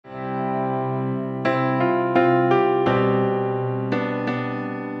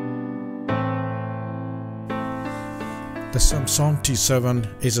The Samsung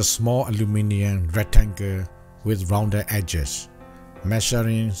T7 is a small aluminum rectangle with rounded edges,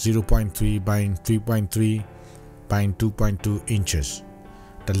 measuring 0.3 by 3.3 by 2.2 inches.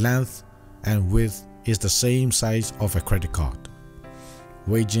 The length and width is the same size of a credit card,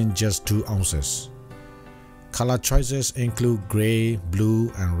 weighing just 2 ounces. Color choices include gray,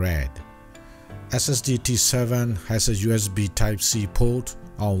 blue, and red. SSD T7 has a USB Type-C port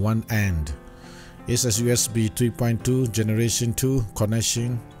on one end. It's a USB 3.2 Generation 2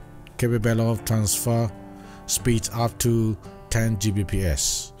 connection, capable of transfer speeds up to 10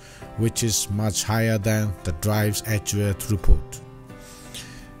 Gbps, which is much higher than the drive's actual throughput.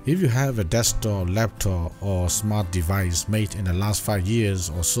 If you have a desktop, laptop, or smart device made in the last 5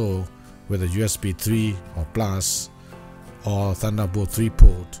 years or so with a USB 3 or Plus or Thunderbolt 3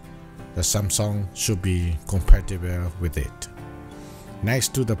 port, the Samsung should be compatible with it.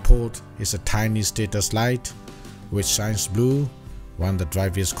 Next to the port is a tiny status light which shines blue when the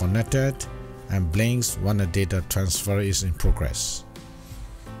drive is connected and blinks when the data transfer is in progress.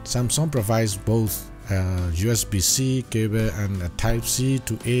 Samsung provides both a USB-C cable and a Type-C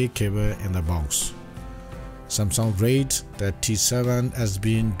to A cable in the box. Samsung rates the T7 as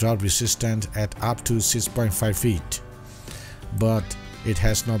being drought resistant at up to 6.5 feet, but it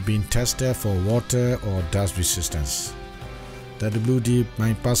has not been tested for water or dust resistance. The WD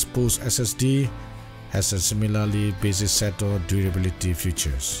 9+ Post SSD has a similarly basic set of durability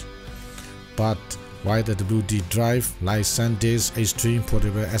features. But while the WD drive, like SanDisk Extreme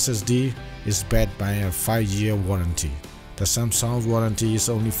Portable SSD, is backed by a 5-year warranty, the Samsung warranty is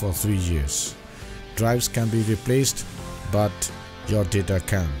only for 3 years. Drives can be replaced, but your data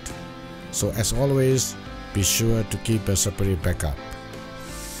can't. So as always, be sure to keep a separate backup.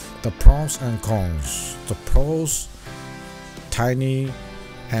 The pros and cons. The pros: tiny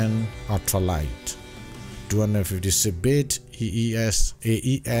and ultralight, 256-bit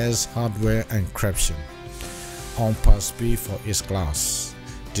AES hardware encryption, on-par speed for its class,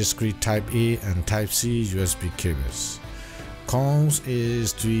 discrete Type-A and Type-C USB cables. Cons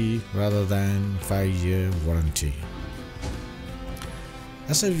is 3 rather than 5-year warranty.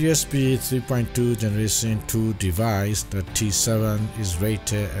 As a USB 3.2 Generation 2 device, the T7 is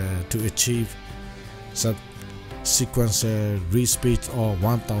rated to achieve sequential read speeds of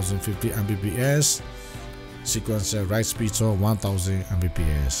 1050 Mbps, sequential write speeds of 1000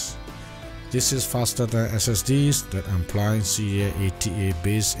 Mbps. This is faster than SSDs that employ CA-ATA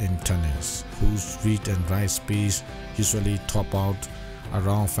based internals, whose read and write speeds usually top out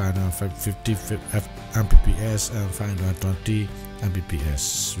around 550 Mbps and 520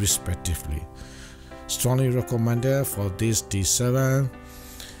 Mbps respectively. Strongly recommended for this T7.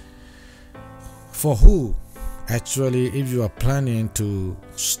 For who? Actually, if you are planning to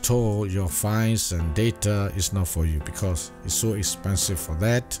store your files and data, it's not for you because it's so expensive for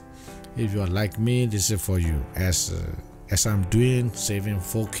that. If you are like me, this is for you, as I'm doing, saving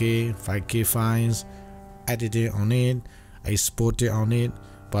 4K, 5K files, editing on it, export it on it,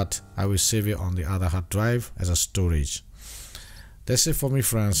 but I will save it on the other hard drive as a storage. That's it for me,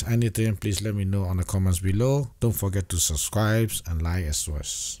 friends. Anything, please let me know on the comments below. Don't forget to subscribe and like as well.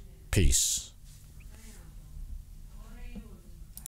 Peace.